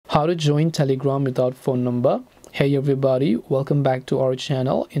How to join Telegram without phone number. Hey everybody, welcome back to our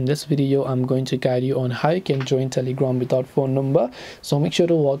channel. In this video I'm going to guide you on how you can join Telegram without phone number, so make sure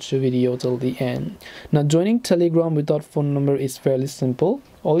to watch the video till the end. Now, joining Telegram without phone number is fairly simple.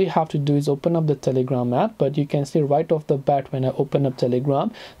 All you have to do is open up the Telegram app, but you can see right off the bat when I open up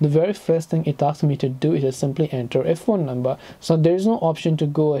Telegram, the very first thing it asks me to do is to simply enter a phone number. So there is no option to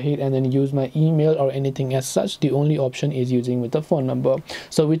go ahead and then use my email or anything as such. The only option is using with a phone number.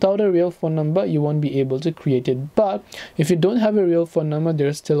 So without a real phone number, you won't be able to create it. But if you don't have a real phone number,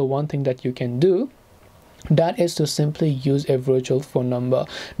 there's still one thing that you can do. That is to simply use a virtual phone number.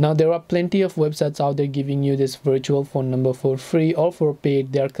 Now, there are plenty of websites out there giving you this virtual phone number for free or for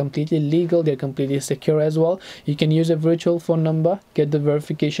paid. They are completely legal, they're completely secure as well. You can use a virtual phone number, get the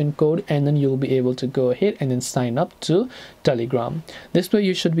verification code, and then you'll be able to go ahead and then sign up to Telegram. This way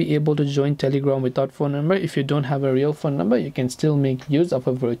you should be able to join Telegram without phone number. If you don't have a real phone number, you can still make use of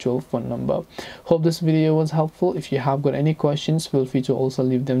a virtual phone number. Hope this video was helpful. If you have got any questions, feel free to also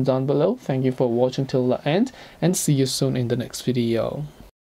leave them down below. Thank you for watching till the end, and see you soon in the next video.